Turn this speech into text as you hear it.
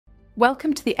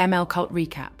Welcome to the ML Cult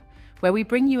Recap, where we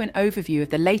bring you an overview of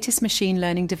the latest machine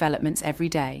learning developments every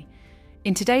day.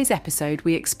 In today's episode,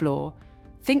 we explore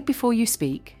Think Before You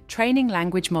Speak, training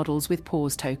language models with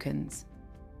pause tokens.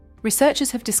 Researchers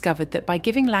have discovered that by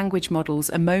giving language models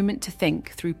a moment to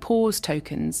think through pause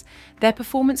tokens, their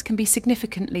performance can be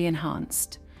significantly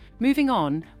enhanced. Moving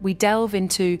on, we delve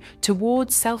into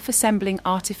towards self-assembling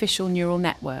artificial neural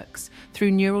networks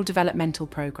through neural developmental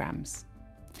programs.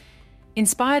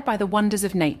 Inspired by the wonders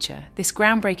of nature, this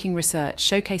groundbreaking research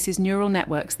showcases neural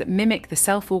networks that mimic the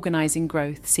self-organizing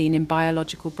growth seen in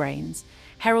biological brains,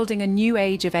 heralding a new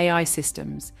age of AI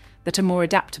systems that are more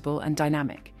adaptable and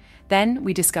dynamic. Then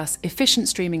we discuss efficient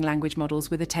streaming language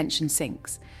models with attention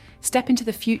sinks, step into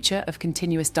the future of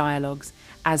continuous dialogues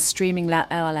as streaming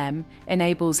LLM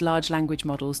enables large language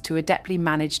models to adeptly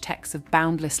manage texts of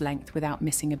boundless length without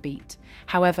missing a beat.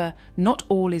 However, not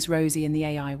all is rosy in the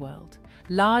AI world.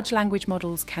 Large language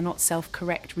models cannot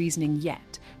self-correct reasoning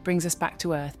yet, brings us back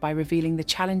to earth by revealing the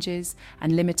challenges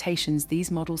and limitations these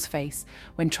models face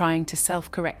when trying to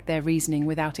self-correct their reasoning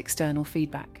without external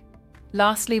feedback.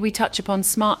 Lastly, we touch upon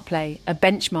SmartPlay, a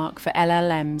benchmark for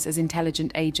LLMs as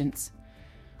intelligent agents.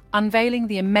 Unveiling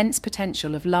the immense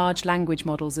potential of large language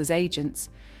models as agents,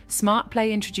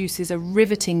 SmartPlay introduces a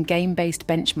riveting game-based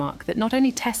benchmark that not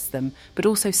only tests them, but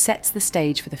also sets the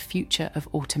stage for the future of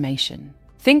automation.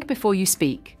 Think before you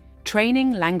speak,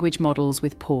 training language models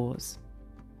with pause.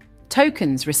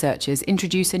 Tokens researchers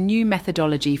introduce a new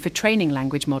methodology for training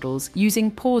language models using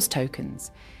pause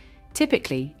tokens.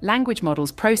 Typically, language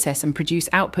models process and produce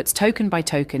outputs token by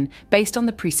token based on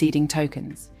the preceding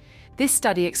tokens. This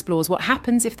study explores what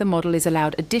happens if the model is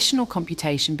allowed additional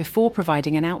computation before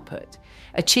providing an output,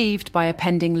 achieved by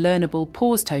appending learnable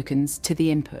pause tokens to the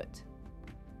input.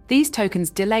 These tokens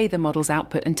delay the model's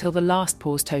output until the last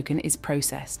pause token is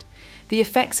processed. The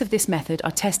effects of this method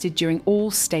are tested during all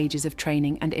stages of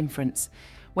training and inference.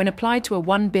 When applied to a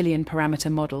 1 billion parameter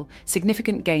model,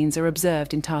 significant gains are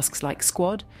observed in tasks like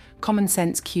SQuAD, Common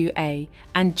Sense QA,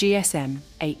 and GSM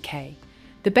 8K.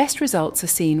 The best results are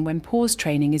seen when pause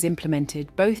training is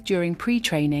implemented both during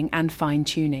pre-training and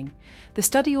fine-tuning. The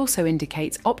study also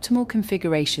indicates optimal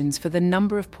configurations for the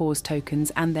number of pause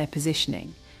tokens and their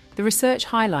positioning. The research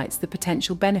highlights the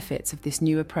potential benefits of this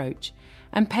new approach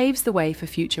and paves the way for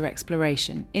future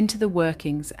exploration into the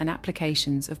workings and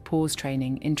applications of pause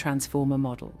training in transformer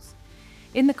models.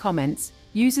 In the comments,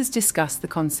 users discuss the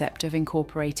concept of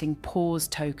incorporating pause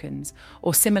tokens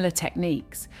or similar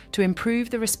techniques to improve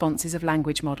the responses of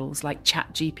language models like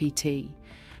ChatGPT.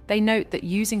 They note that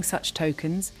using such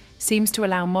tokens seems to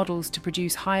allow models to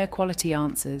produce higher quality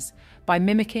answers by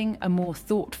mimicking a more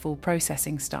thoughtful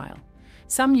processing style.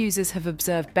 Some users have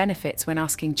observed benefits when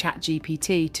asking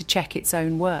ChatGPT to check its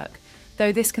own work,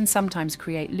 though this can sometimes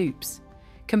create loops.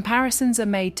 Comparisons are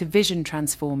made to vision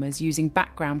transformers using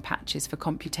background patches for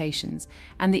computations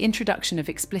and the introduction of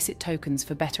explicit tokens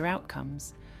for better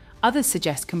outcomes. Others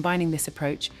suggest combining this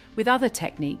approach with other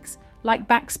techniques like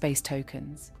backspace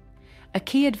tokens. A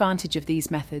key advantage of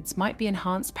these methods might be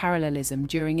enhanced parallelism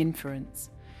during inference.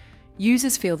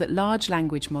 Users feel that large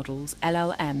language models,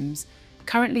 LLMs,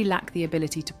 currently lack the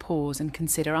ability to pause and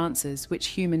consider answers, which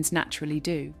humans naturally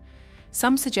do.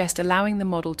 Some suggest allowing the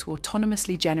model to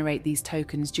autonomously generate these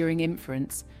tokens during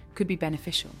inference could be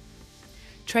beneficial.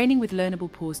 Training with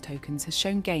learnable pause tokens has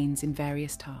shown gains in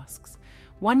various tasks.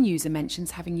 One user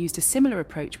mentions having used a similar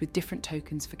approach with different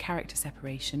tokens for character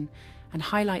separation and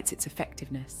highlights its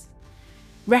effectiveness.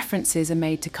 References are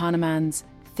made to Kahneman's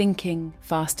Thinking,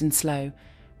 Fast and Slow,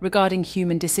 regarding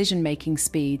human decision-making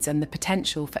speeds and the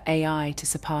potential for AI to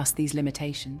surpass these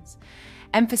limitations.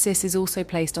 Emphasis is also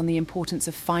placed on the importance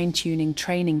of fine-tuning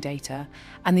training data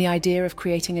and the idea of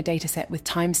creating a dataset with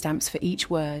timestamps for each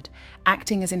word,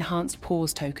 acting as enhanced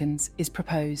pause tokens, is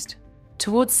proposed.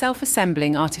 Towards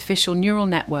self-assembling artificial neural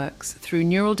networks through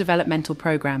neural developmental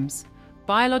programs,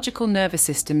 biological nervous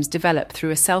systems develop through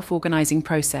a self-organizing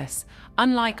process,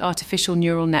 unlike artificial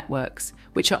neural networks,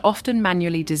 which are often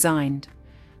manually designed.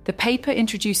 The paper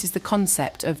introduces the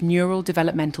concept of neural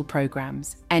developmental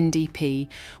programs, NDP,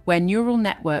 where neural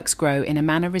networks grow in a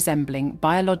manner resembling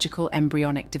biological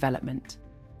embryonic development.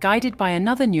 Guided by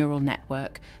another neural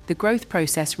network, the growth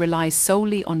process relies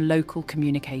solely on local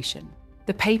communication.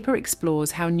 The paper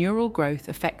explores how neural growth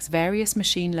affects various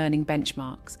machine learning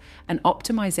benchmarks and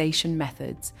optimization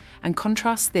methods, and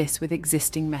contrasts this with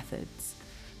existing methods.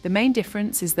 The main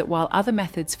difference is that while other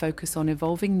methods focus on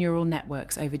evolving neural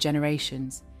networks over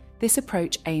generations, this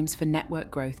approach aims for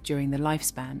network growth during the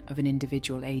lifespan of an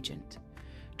individual agent.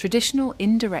 Traditional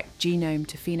indirect genome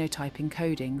to phenotype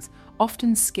encodings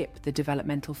often skip the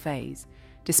developmental phase,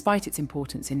 despite its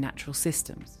importance in natural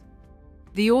systems.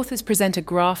 The authors present a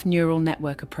graph neural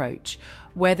network approach,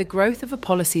 where the growth of a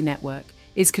policy network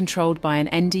is controlled by an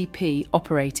NDP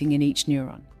operating in each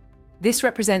neuron. This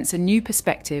represents a new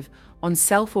perspective on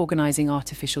self-organizing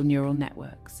artificial neural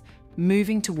networks,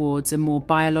 moving towards a more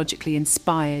biologically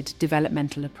inspired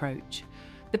developmental approach.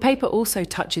 The paper also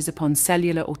touches upon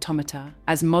cellular automata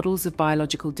as models of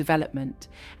biological development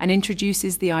and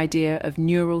introduces the idea of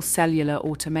neural cellular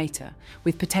automata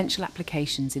with potential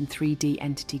applications in 3D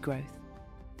entity growth.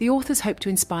 The authors hope to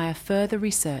inspire further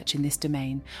research in this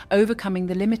domain, overcoming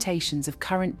the limitations of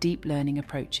current deep learning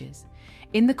approaches.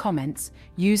 In the comments,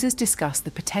 users discuss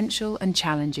the potential and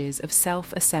challenges of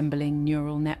self-assembling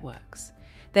neural networks.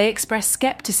 They express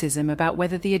skepticism about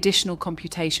whether the additional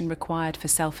computation required for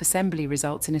self-assembly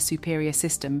results in a superior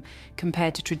system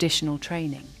compared to traditional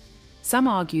training. Some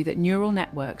argue that neural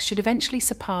networks should eventually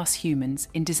surpass humans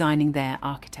in designing their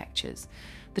architectures.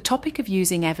 The topic of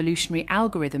using evolutionary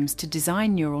algorithms to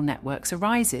design neural networks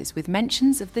arises with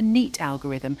mentions of the NEAT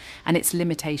algorithm and its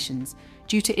limitations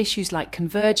due to issues like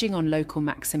converging on local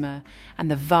maxima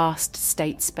and the vast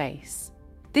state space.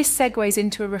 This segues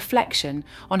into a reflection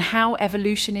on how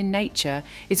evolution in nature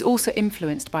is also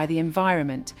influenced by the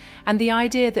environment and the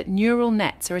idea that neural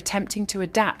nets are attempting to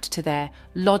adapt to their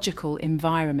logical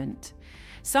environment.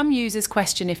 Some users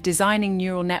question if designing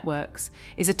neural networks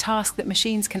is a task that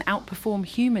machines can outperform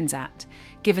humans at,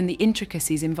 given the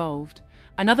intricacies involved.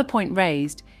 Another point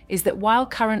raised is that while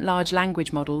current large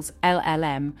language models,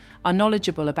 LLM, are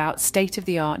knowledgeable about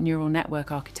state-of-the-art neural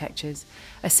network architectures,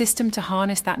 a system to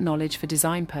harness that knowledge for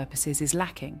design purposes is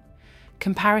lacking.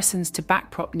 Comparisons to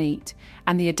backprop NEAT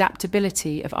and the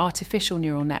adaptability of artificial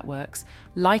neural networks,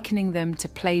 likening them to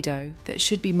Play-Doh that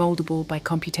should be moldable by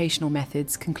computational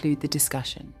methods, conclude the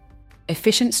discussion.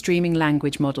 Efficient streaming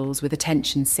language models with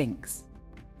attention sinks.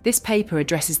 This paper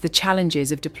addresses the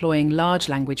challenges of deploying large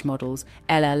language models,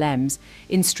 LLMs,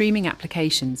 in streaming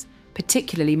applications,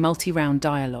 particularly multi-round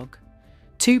dialogue.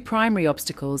 Two primary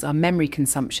obstacles are memory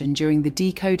consumption during the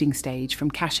decoding stage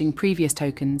from caching previous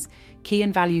tokens, key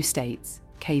and value states,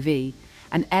 KV,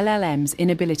 and LLM's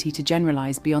inability to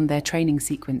generalize beyond their training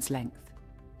sequence length.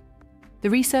 The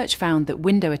research found that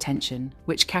window attention,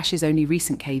 which caches only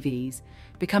recent KVs,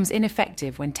 becomes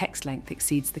ineffective when text length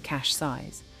exceeds the cache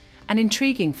size. An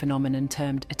intriguing phenomenon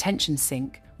termed attention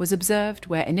sink was observed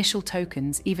where initial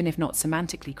tokens, even if not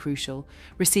semantically crucial,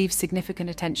 receive significant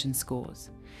attention scores.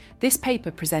 This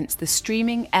paper presents the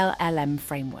streaming LLM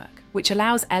framework, which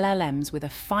allows LLMs with a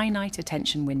finite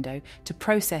attention window to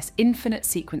process infinite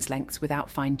sequence lengths without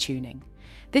fine-tuning.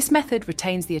 This method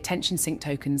retains the attention sink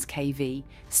tokens KV,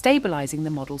 stabilizing the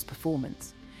model's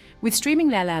performance. With streaming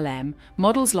LLM,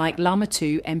 models like Llama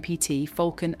 2, MPT,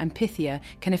 Falcon, and Pythia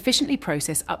can efficiently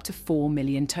process up to 4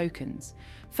 million tokens.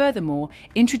 Furthermore,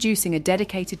 introducing a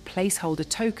dedicated placeholder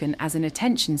token as an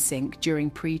attention sink during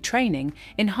pre-training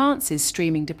enhances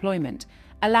streaming deployment,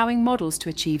 allowing models to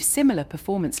achieve similar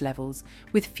performance levels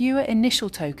with fewer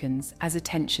initial tokens as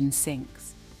attention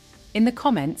sinks. In the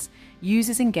comments,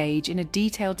 users engage in a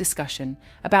detailed discussion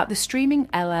about the streaming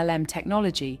LLM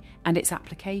technology and its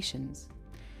applications.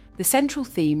 The central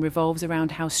theme revolves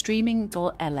around how streaming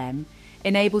LLM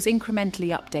enables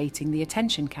incrementally updating the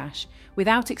attention cache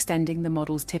without extending the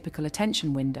model's typical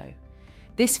attention window.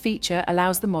 This feature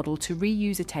allows the model to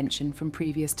reuse attention from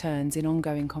previous turns in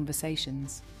ongoing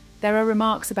conversations. There are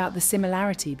remarks about the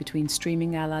similarity between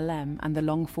streaming LLM and the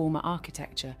long-former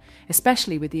architecture,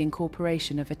 especially with the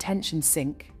incorporation of attention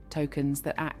sink tokens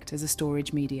that act as a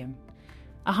storage medium.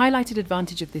 A highlighted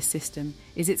advantage of this system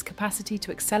is its capacity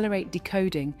to accelerate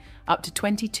decoding up to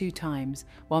 22 times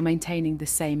while maintaining the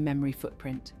same memory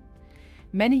footprint.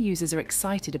 Many users are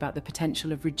excited about the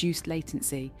potential of reduced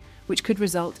latency, which could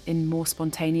result in more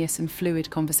spontaneous and fluid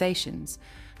conversations,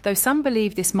 though some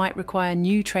believe this might require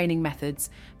new training methods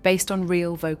based on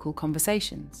real vocal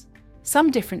conversations.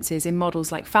 Some differences in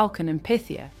models like Falcon and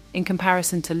Pythia, in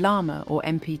comparison to Llama or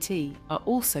MPT, are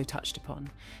also touched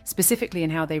upon, specifically in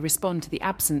how they respond to the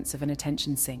absence of an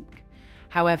attention sink.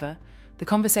 However, the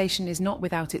conversation is not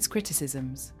without its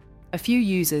criticisms. A few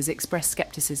users express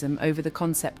skepticism over the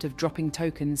concept of dropping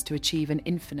tokens to achieve an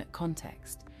infinite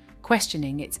context,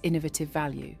 questioning its innovative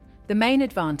value. The main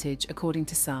advantage, according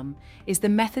to some, is the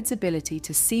method's ability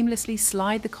to seamlessly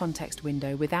slide the context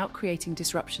window without creating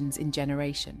disruptions in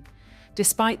generation.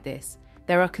 Despite this,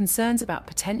 there are concerns about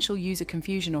potential user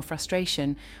confusion or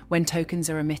frustration when tokens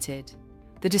are omitted.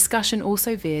 The discussion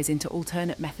also veers into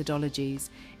alternate methodologies,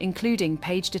 including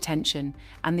paged attention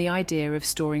and the idea of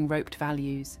storing roped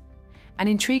values. An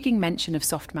intriguing mention of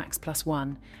Softmax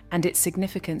 +1 and its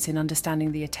significance in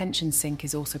understanding the attention sink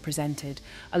is also presented,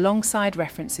 alongside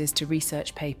references to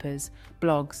research papers,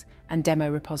 blogs, and demo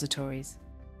repositories.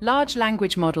 Large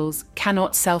language models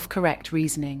cannot self-correct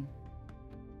reasoning.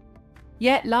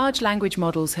 Yet large language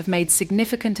models have made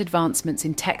significant advancements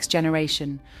in text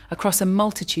generation across a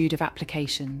multitude of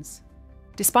applications.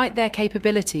 Despite their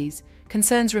capabilities,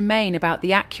 concerns remain about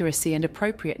the accuracy and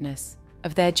appropriateness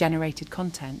of their generated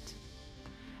content.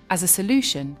 As a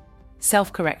solution,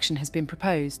 self-correction has been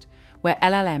proposed, where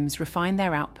LLMs refine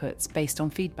their outputs based on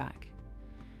feedback.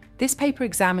 This paper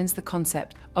examines the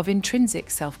concept of intrinsic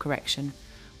self-correction,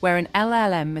 where an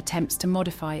LLM attempts to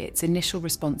modify its initial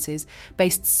responses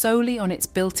based solely on its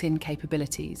built-in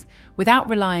capabilities, without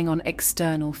relying on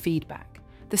external feedback.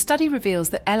 The study reveals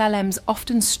that LLMs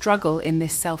often struggle in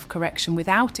this self-correction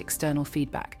without external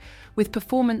feedback, with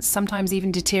performance sometimes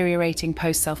even deteriorating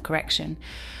post-self-correction.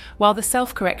 While the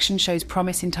self-correction shows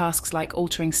promise in tasks like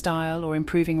altering style or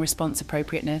improving response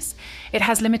appropriateness, it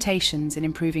has limitations in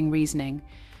improving reasoning.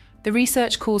 The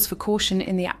research calls for caution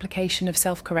in the application of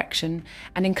self-correction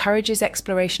and encourages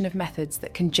exploration of methods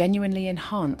that can genuinely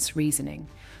enhance reasoning,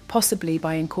 possibly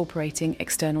by incorporating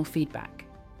external feedback.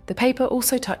 The paper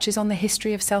also touches on the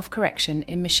history of self-correction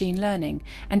in machine learning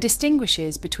and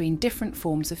distinguishes between different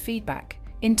forms of feedback,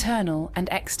 internal and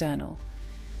external.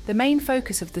 The main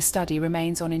focus of the study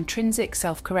remains on intrinsic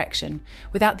self-correction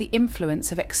without the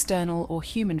influence of external or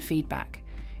human feedback.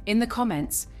 In the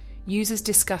comments, users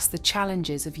discuss the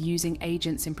challenges of using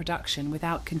agents in production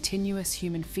without continuous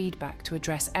human feedback to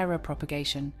address error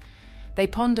propagation. They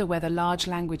ponder whether large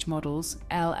language models,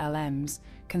 LLMs,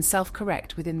 can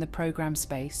self-correct within the program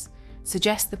space,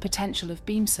 suggest the potential of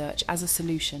beam search as a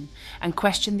solution, and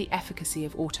question the efficacy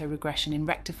of auto-regression in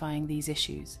rectifying these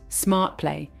issues. Smart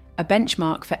Play, a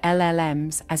benchmark for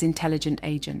LLMs as intelligent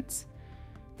agents.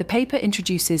 The paper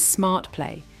introduces Smart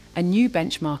Play, a new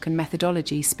benchmark and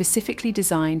methodology specifically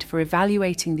designed for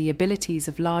evaluating the abilities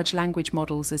of large language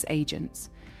models as agents.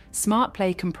 Smart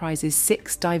Play comprises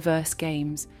 6 diverse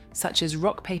games, such as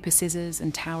Rock, Paper, Scissors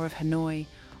and Tower of Hanoi,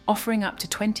 offering up to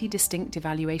 20 distinct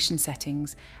evaluation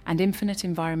settings and infinite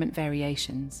environment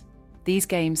variations. These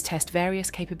games test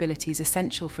various capabilities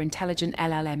essential for intelligent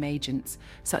LLM agents,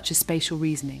 such as spatial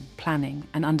reasoning, planning,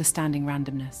 and understanding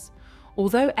randomness.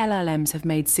 Although LLMs have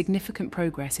made significant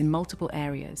progress in multiple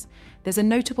areas, there's a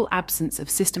notable absence of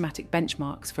systematic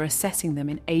benchmarks for assessing them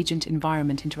in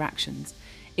agent-environment interactions.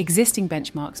 Existing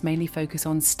benchmarks mainly focus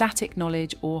on static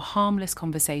knowledge or harmless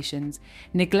conversations,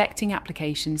 neglecting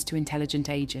applications to intelligent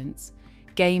agents.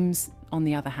 Games, on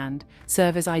the other hand,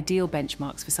 serve as ideal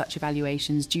benchmarks for such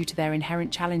evaluations due to their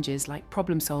inherent challenges like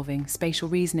problem-solving, spatial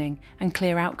reasoning, and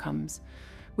clear outcomes.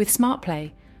 With Smart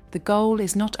Play, the goal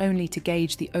is not only to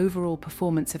gauge the overall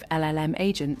performance of LLM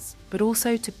agents, but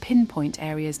also to pinpoint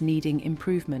areas needing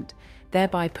improvement,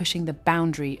 thereby pushing the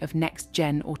boundary of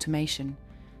next-gen automation.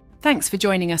 Thanks for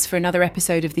joining us for another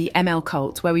episode of the ML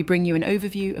Cult, where we bring you an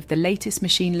overview of the latest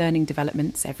machine learning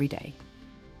developments every day.